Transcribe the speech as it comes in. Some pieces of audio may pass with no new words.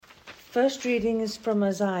First reading is from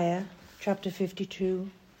Isaiah, chapter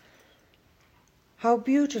 52. How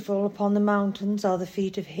beautiful upon the mountains are the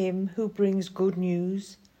feet of him who brings good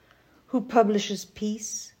news, who publishes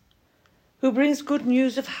peace, who brings good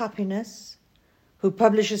news of happiness, who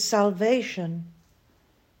publishes salvation,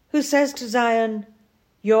 who says to Zion,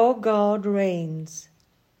 "Your God reigns."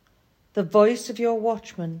 The voice of your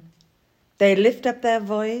watchmen, they lift up their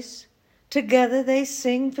voice, together they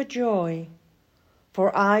sing for joy.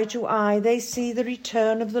 For eye to eye they see the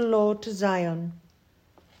return of the Lord to Zion.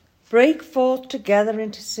 Break forth together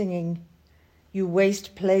into singing, you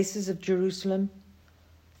waste places of Jerusalem.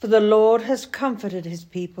 For the Lord has comforted his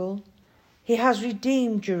people. He has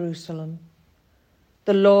redeemed Jerusalem.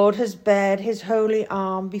 The Lord has bared his holy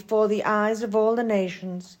arm before the eyes of all the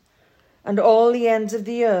nations, and all the ends of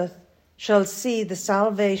the earth shall see the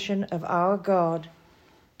salvation of our God.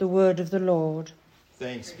 The word of the Lord.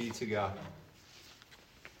 Thanks be to God.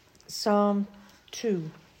 Psalm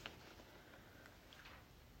 2.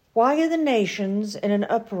 Why are the nations in an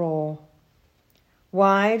uproar?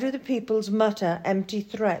 Why do the peoples mutter empty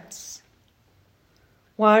threats?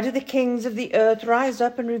 Why do the kings of the earth rise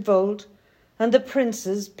up and revolt, and the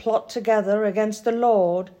princes plot together against the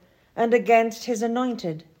Lord and against his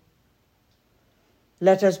anointed?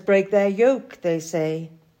 Let us break their yoke, they say.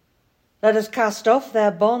 Let us cast off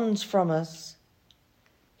their bonds from us.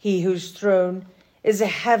 He whose throne is a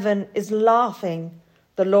heaven is laughing.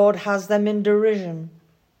 The Lord has them in derision.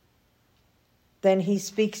 Then he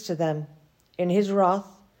speaks to them in his wrath,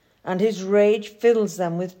 and his rage fills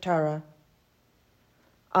them with terror.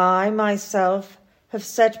 I myself have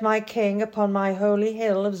set my king upon my holy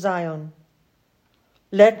hill of Zion.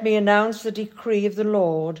 Let me announce the decree of the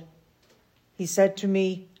Lord. He said to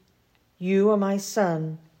me, "You are my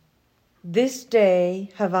son. This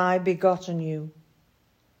day have I begotten you.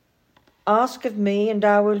 Ask of me, and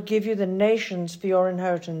I will give you the nations for your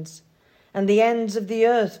inheritance, and the ends of the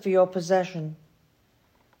earth for your possession.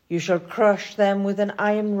 You shall crush them with an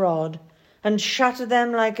iron rod, and shatter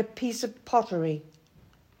them like a piece of pottery.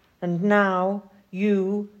 And now,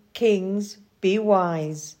 you, kings, be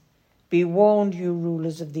wise. Be warned, you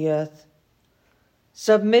rulers of the earth.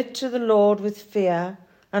 Submit to the Lord with fear,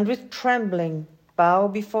 and with trembling bow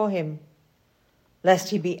before him,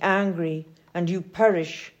 lest he be angry and you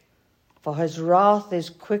perish, for his wrath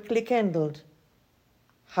is quickly kindled.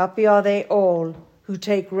 Happy are they all who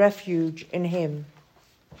take refuge in him."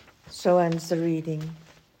 So ends the reading.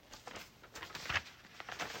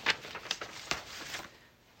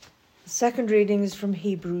 The second reading is from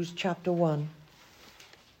Hebrews chapter 1.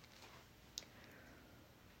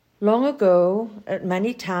 Long ago, at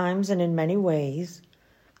many times and in many ways,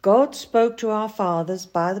 God spoke to our fathers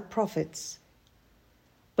by the prophets.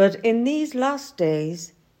 But in these last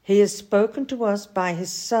days, he has spoken to us by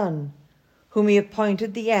his Son, whom he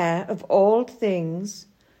appointed the heir of all things,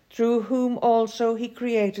 through whom also he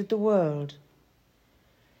created the world.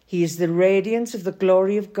 He is the radiance of the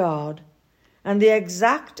glory of God, and the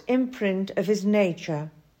exact imprint of his nature,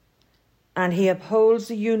 and he upholds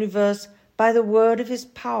the universe by the word of his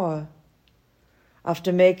power.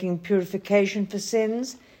 After making purification for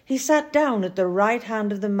sins, he sat down at the right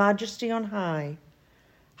hand of the Majesty on high,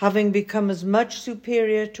 having become as much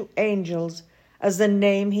superior to angels as the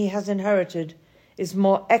name he has inherited is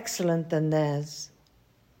more excellent than theirs.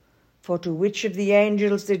 For to which of the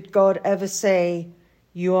angels did God ever say,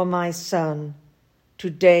 "You are my son,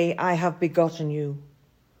 today I have begotten you"?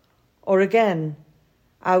 Or again,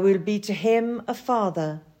 "I will be to him a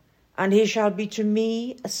father, and he shall be to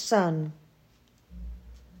me a son"?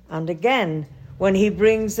 And again, when he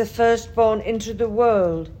brings the firstborn into the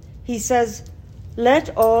world, he says, "Let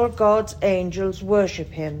all God's angels worship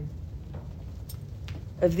him."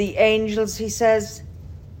 Of the angels he says,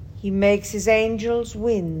 "He makes his angels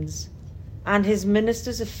winds, and his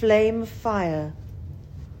ministers a flame of fire."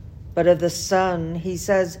 But of the Son he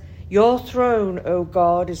says, "Your throne, O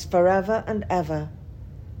God, is forever and ever.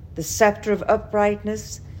 The scepter of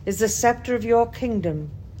uprightness is the scepter of your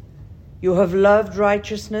kingdom. You have loved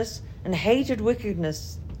righteousness and hated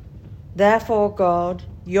wickedness. Therefore God,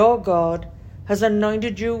 your God, has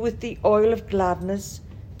anointed you with the oil of gladness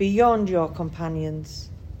beyond your companions.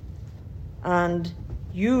 And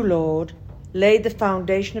you, Lord, laid the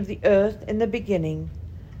foundation of the earth in the beginning,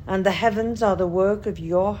 and the heavens are the work of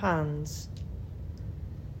your hands.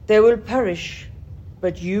 They will perish,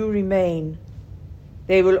 but you remain.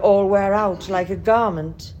 They will all wear out like a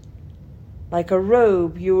garment. Like a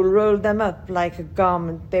robe, you will roll them up. Like a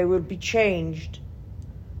garment, they will be changed.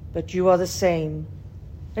 But you are the same,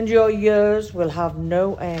 and your years will have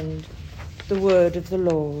no end. The word of the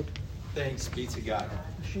Lord. Thanks be to God.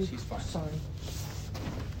 She's fine. Sorry.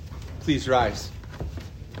 Please rise.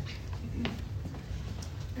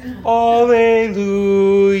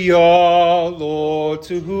 Alleluia, Lord,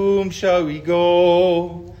 to whom shall we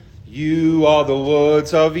go? You are the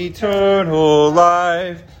words of eternal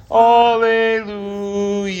life. Alleluia.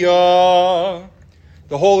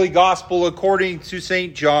 The Holy Gospel according to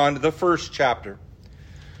St. John, the first chapter.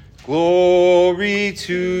 Glory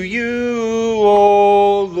to you,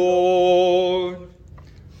 O Lord.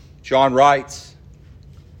 John writes,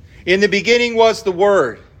 in the beginning was the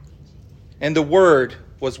Word, and the Word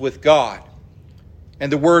was with God, and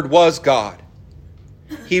the Word was God.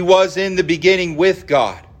 He was in the beginning with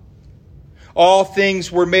God. All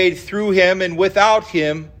things were made through him, and without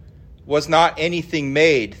him was not anything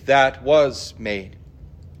made that was made.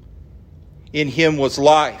 In him was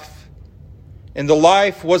life, and the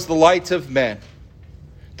life was the light of men.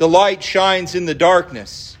 The light shines in the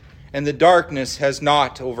darkness, and the darkness has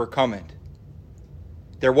not overcome it.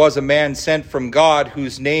 There was a man sent from God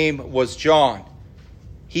whose name was John.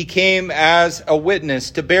 He came as a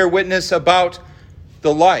witness to bear witness about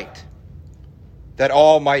the light, that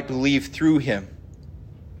all might believe through him.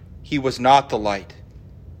 He was not the light,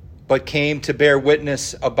 but came to bear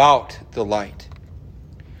witness about the light.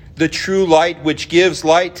 The true light, which gives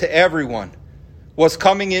light to everyone, was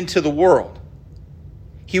coming into the world.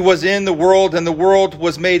 He was in the world, and the world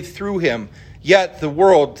was made through him, yet the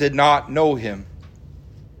world did not know him.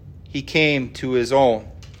 He came to his own,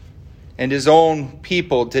 and his own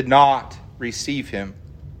people did not receive him.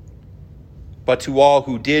 But to all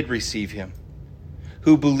who did receive him,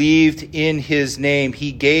 who believed in his name,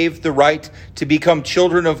 he gave the right to become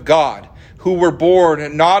children of God, who were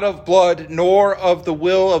born not of blood, nor of the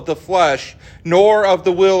will of the flesh, nor of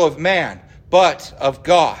the will of man, but of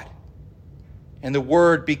God. And the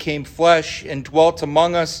Word became flesh and dwelt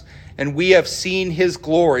among us, and we have seen his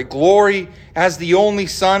glory, glory as the only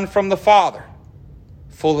Son from the Father,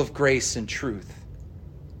 full of grace and truth.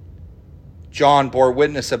 John bore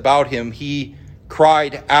witness about him. He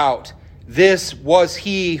cried out, "This was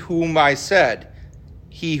he whom I said,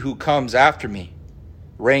 he who comes after me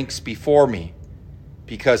ranks before me,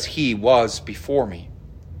 because he was before me."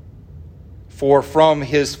 For from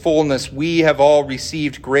his fullness we have all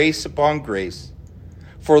received grace upon grace.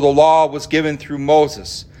 For the law was given through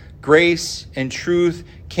Moses. Grace and truth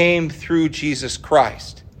came through Jesus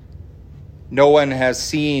Christ. No one has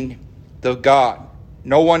seen the God.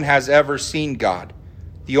 No one has ever seen God,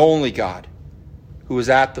 the only God, who is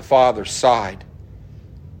at the Father's side.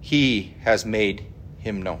 He has made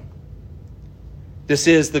him known. This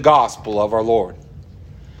is the gospel of our Lord.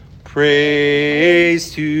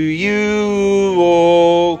 Praise to you,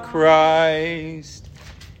 O Christ.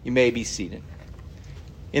 You may be seated.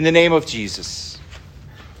 In the name of Jesus,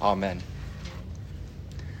 amen.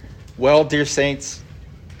 Well, dear saints,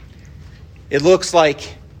 it looks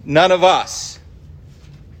like none of us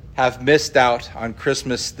have missed out on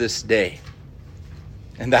Christmas this day,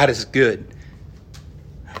 and that is good.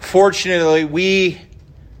 Fortunately, we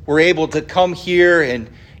were able to come here and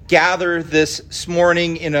gather this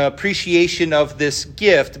morning in appreciation of this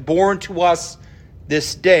gift born to us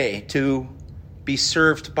this day to be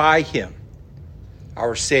served by him,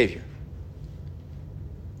 our Savior.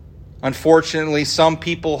 Unfortunately, some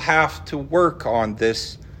people have to work on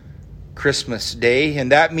this Christmas day,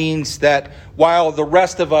 and that means that while the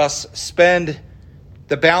rest of us spend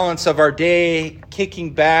the balance of our day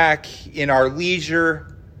kicking back in our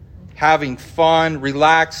leisure, having fun,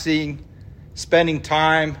 relaxing, spending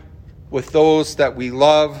time with those that we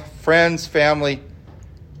love, friends, family,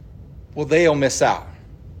 well, they'll miss out.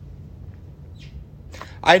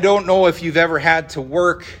 I don't know if you've ever had to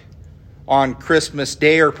work on Christmas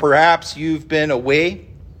Day, or perhaps you've been away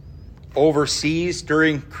overseas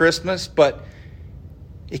during Christmas, but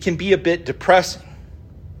it can be a bit depressing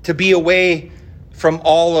to be away from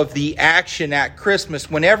all of the action at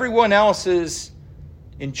Christmas when everyone else is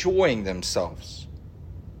enjoying themselves.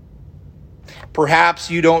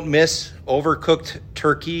 Perhaps you don't miss overcooked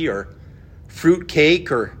turkey or fruit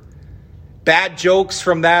cake or bad jokes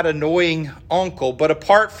from that annoying uncle. But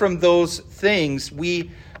apart from those things, we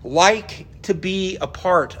like to be a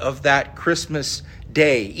part of that Christmas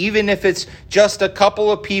day, even if it's just a couple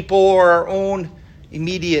of people or our own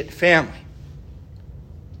immediate family.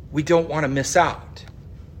 We don't want to miss out.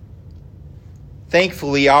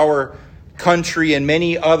 Thankfully, our country and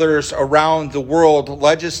many others around the world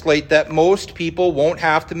legislate that most people won't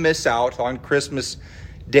have to miss out on Christmas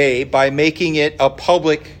Day by making it a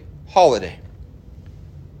public holiday.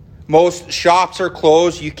 Most shops are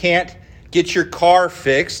closed. You can't get your car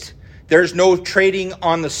fixed. There's no trading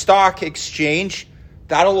on the stock exchange.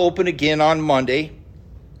 That'll open again on Monday.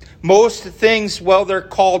 Most things, well, they're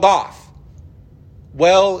called off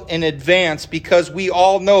well in advance because we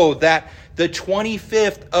all know that the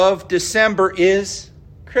 25th of December is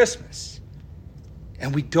Christmas.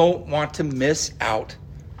 And we don't want to miss out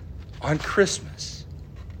on Christmas.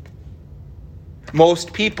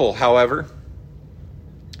 Most people, however,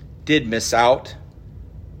 did miss out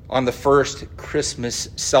on the first Christmas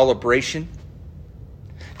celebration.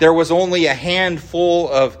 There was only a handful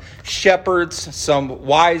of shepherds, some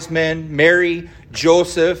wise men, Mary,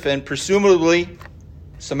 Joseph, and presumably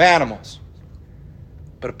some animals.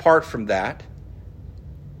 But apart from that,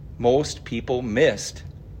 most people missed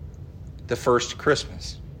the first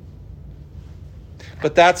Christmas.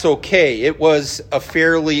 But that's okay. It was a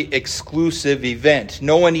fairly exclusive event.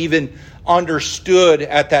 No one even understood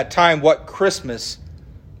at that time what Christmas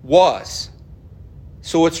was.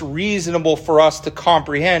 So it's reasonable for us to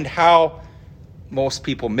comprehend how most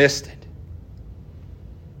people missed it.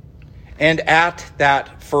 And at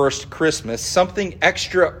that first Christmas, something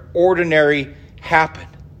extraordinary happened.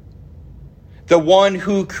 The one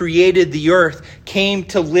who created the earth came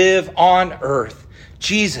to live on earth.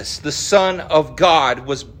 Jesus, the Son of God,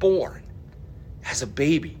 was born as a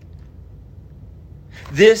baby.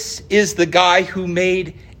 This is the guy who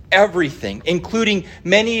made everything, including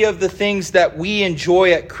many of the things that we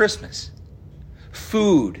enjoy at Christmas.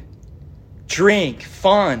 Food, drink,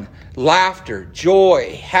 fun, laughter,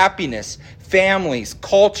 joy, happiness, families,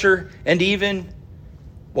 culture, and even,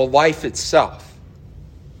 well, life itself.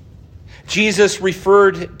 Jesus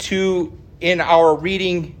referred to in our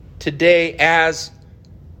reading today as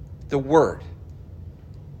the Word.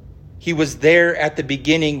 He was there at the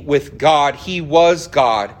beginning with God. He was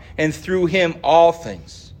God, and through him all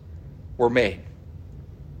things were made.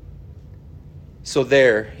 So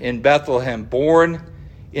there in Bethlehem, born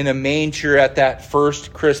in a manger at that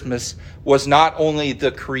first Christmas, was not only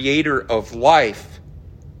the creator of life,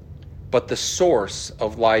 but the source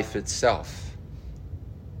of life itself.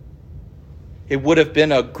 It would have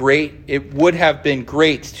been great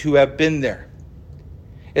to have been there,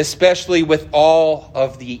 especially with all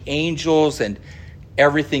of the angels and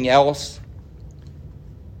everything else.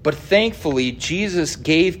 But thankfully, Jesus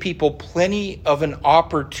gave people plenty of an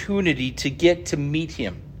opportunity to get to meet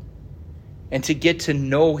him and to get to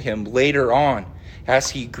know him later on as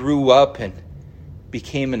he grew up and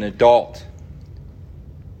became an adult.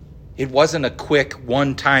 It wasn't a quick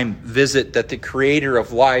one-time visit that the creator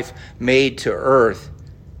of life made to earth.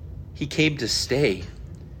 He came to stay,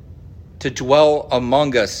 to dwell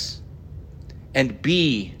among us and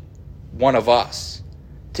be one of us,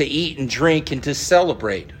 to eat and drink and to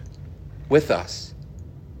celebrate with us.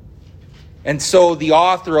 And so the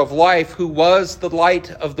author of life, who was the light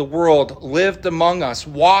of the world, lived among us,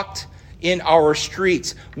 walked in our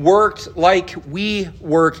streets, worked like we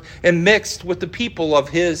work, and mixed with the people of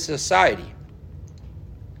his society.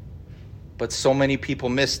 But so many people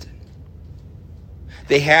missed it.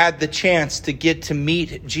 They had the chance to get to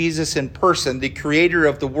meet Jesus in person, the creator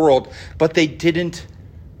of the world, but they didn't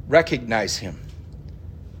recognize him,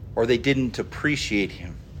 or they didn't appreciate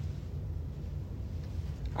him.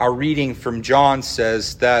 Our reading from John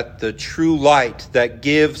says that the true light that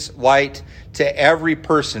gives light to every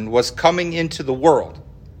person was coming into the world.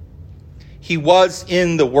 He was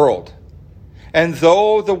in the world. And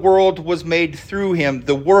though the world was made through him,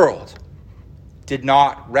 the world did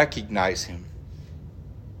not recognize him.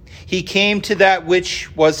 He came to that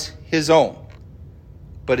which was his own,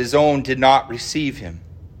 but his own did not receive him.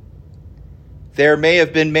 There may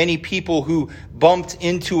have been many people who bumped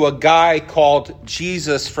into a guy called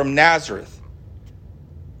Jesus from Nazareth,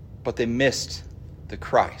 but they missed the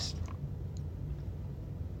Christ.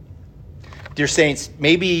 Dear saints,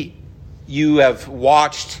 maybe you have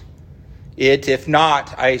watched it. If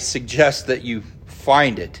not, I suggest that you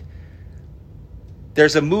find it.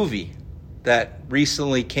 There's a movie that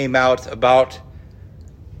recently came out about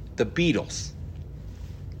the Beatles.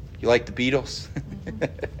 You like the Beatles?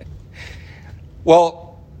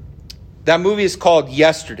 Well, that movie is called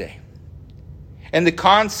Yesterday. And the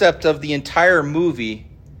concept of the entire movie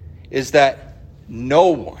is that no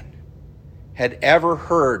one had ever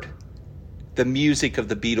heard the music of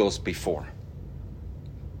the Beatles before.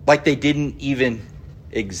 Like they didn't even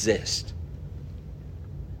exist.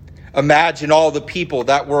 Imagine all the people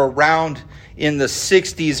that were around in the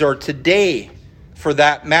 60s or today, for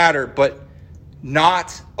that matter, but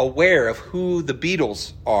not aware of who the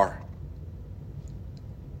Beatles are.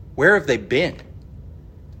 Where have they been?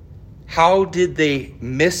 How did they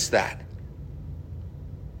miss that?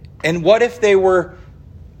 And what if they were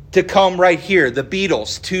to come right here, the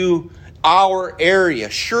Beatles, to our area,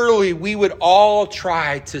 surely we would all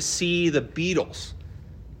try to see the Beatles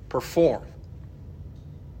perform.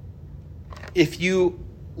 If you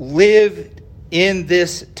lived in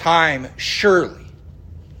this time, surely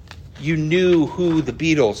you knew who the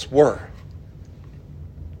Beatles were.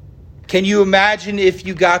 Can you imagine if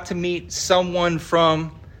you got to meet someone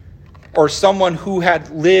who had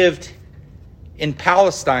lived in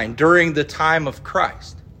Palestine during the time of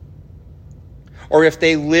Christ? Or if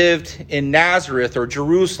they lived in Nazareth or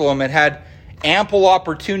Jerusalem and had ample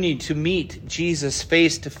opportunity to meet Jesus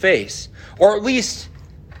face to face, or at least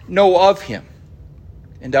know of him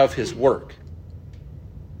and of his work.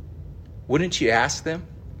 Wouldn't you ask them,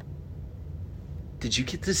 did you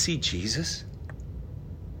get to see Jesus?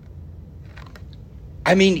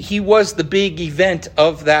 I mean, he was the big event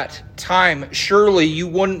of that time. Surely you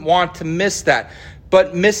wouldn't want to miss that,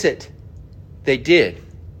 but miss it they did.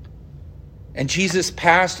 And Jesus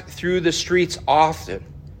passed through the streets often,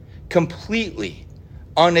 completely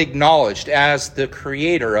unacknowledged as the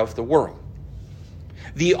creator of the world.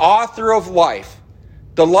 The author of life,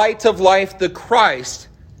 the light of life, the Christ,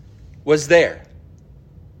 was there.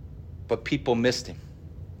 But people missed him.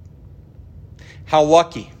 How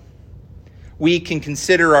lucky we can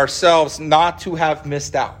consider ourselves not to have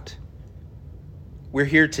missed out. We're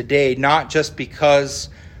here today not just because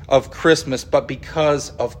of Christmas, but because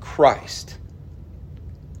of Christ.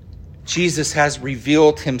 Jesus has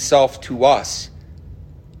revealed himself to us,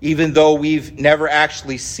 even though we've never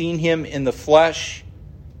actually seen him in the flesh,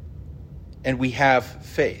 and we have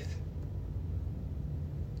faith.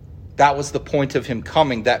 That was the point of him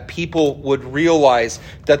coming, that people would realize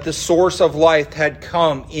that the source of life had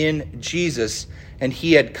come in Jesus, and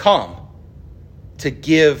he had come to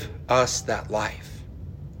give us that life.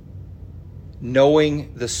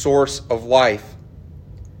 Knowing the source of life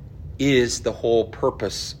is the whole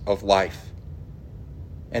purpose of life.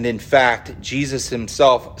 And in fact, Jesus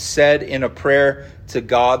himself said in a prayer to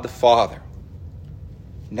God the Father,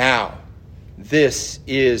 "Now, this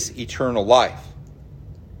is eternal life,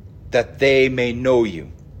 that they may know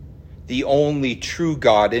you, the only true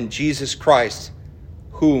God, and Jesus Christ,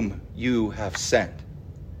 whom you have sent."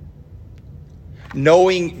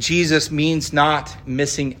 Knowing Jesus means not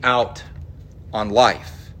missing out on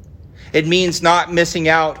life. It means not missing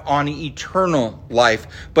out on eternal life,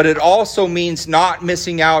 but it also means not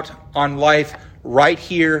missing out on life right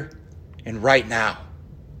here and right now.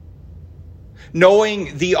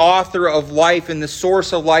 Knowing the author of life and the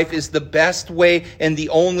source of life is the best way and the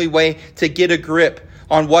only way to get a grip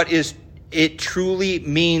on what it truly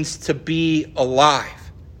means to be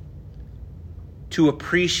alive, to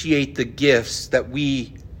appreciate the gifts that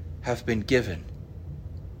we have been given.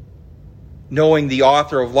 Knowing the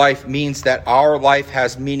author of life means that our life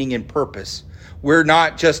has meaning and purpose. We're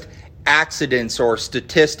not just accidents or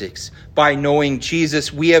statistics. By knowing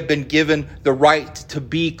Jesus, we have been given the right to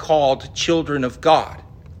be called children of God.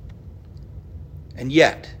 And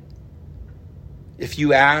yet, if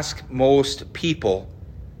you ask most people,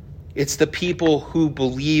 it's the people who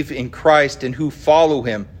believe in Christ and who follow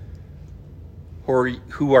him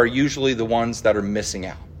who are usually the ones that are missing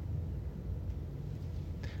out.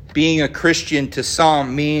 Being a Christian to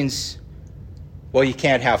some means, well, you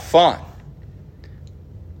can't have fun.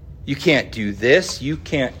 You can't do this. You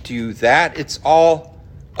can't do that. It's all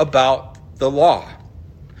about the law.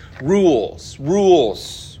 Rules,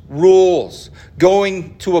 rules, rules.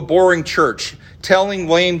 Going to a boring church, telling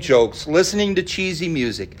lame jokes, listening to cheesy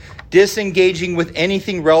music, disengaging with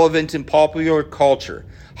anything relevant in popular culture,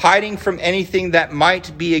 hiding from anything that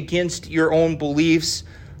might be against your own beliefs,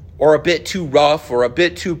 or a bit too rough, or a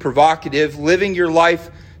bit too provocative, living your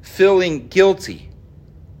life feeling guilty,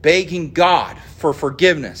 begging God for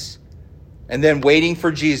forgiveness, and then waiting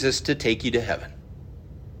for Jesus to take you to heaven.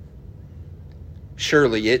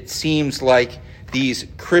 Surely it seems like these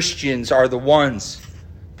Christians are the ones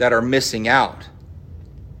that are missing out.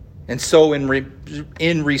 And so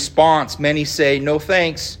in response, many say, "No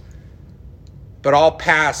thanks, but I'll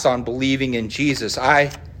pass on believing in Jesus.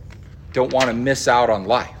 I don't want to miss out on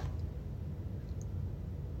life."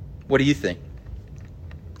 What do you think?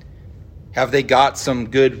 Have they got some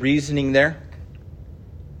good reasoning there?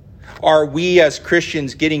 Are we as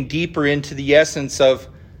Christians getting deeper into the essence of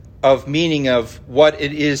meaning of what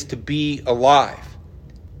it is to be alive?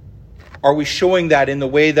 Are we showing that in the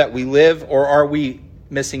way that we live, or are we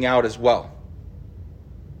missing out as well?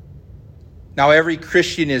 Now, every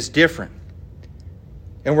Christian is different.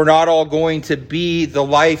 And we're not all going to be the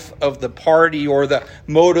life of the party or the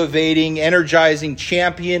motivating, energizing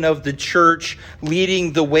champion of the church,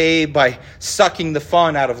 leading the way by sucking the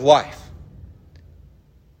fun out of life.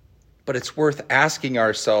 But it's worth asking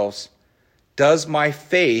ourselves, does my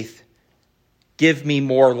faith give me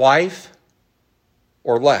more life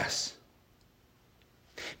or less?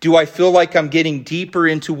 Do I feel like I'm getting deeper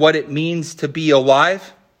into what it means to be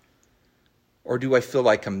alive? Or do I feel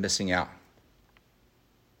like I'm missing out?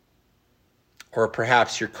 Or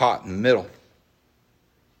perhaps you're caught in the middle.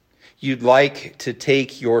 You'd like to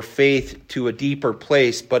take your faith to a deeper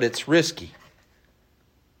place, but it's risky.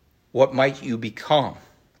 What might you become?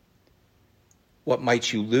 What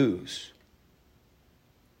might you lose?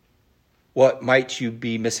 What might you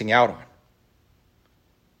be missing out on?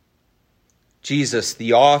 Jesus,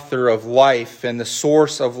 the author of life and the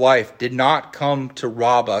source of life, did not come to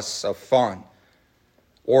rob us of fun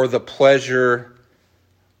or the pleasure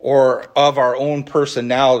or of our own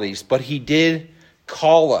personalities, but he did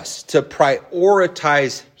call us to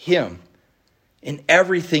prioritize him in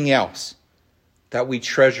everything else that we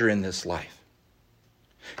treasure in this life.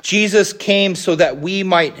 Jesus came so that we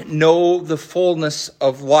might know the fullness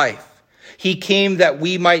of life. He came that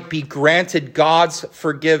we might be granted God's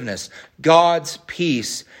forgiveness, God's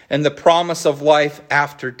peace, and the promise of life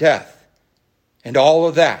after death. And all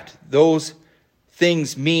of that, those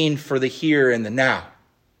things mean for the here and the now.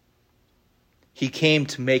 He came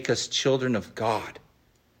to make us children of God.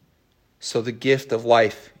 So the gift of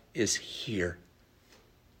life is here.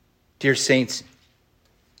 Dear saints,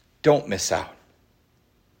 don't miss out.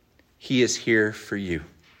 He is here for you.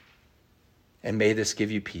 And may this give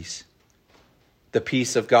you peace. The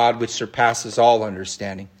peace of God which surpasses all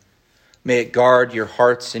understanding. May it guard your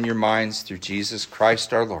hearts and your minds through Jesus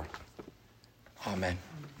Christ our Lord. Amen.